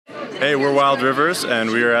Hey, we're Wild Rivers, and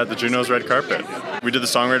we are at the Junos red carpet. We did the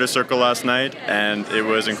Songwriters Circle last night, and it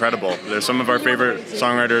was incredible. They're some of our favorite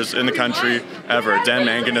songwriters in the country ever. Dan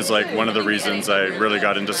Mangan is like one of the reasons I really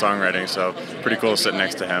got into songwriting, so pretty cool to sit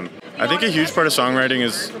next to him. I think a huge part of songwriting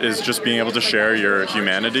is just being able to share your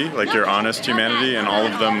humanity, like your honest humanity, and all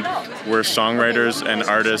of them were songwriters and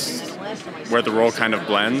artists where the role kind of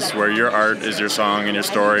blends, where your art is your song and your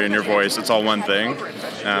story and your voice. It's all one thing.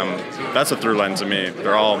 That's a through line to me.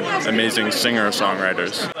 They're all amazing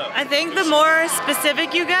singer-songwriters. I think the more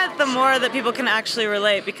specific you get, the more that people can actually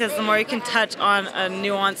relate, because the more you can touch on a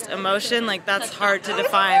nuanced emotion, like that's hard to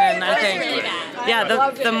define. And I think, yeah,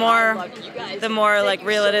 the more like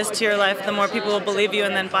real it is to your life, the more people will believe you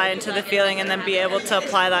and then buy into the feeling and then be able to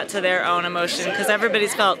apply that to their own emotion, because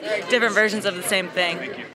everybody's felt different versions of the same thing.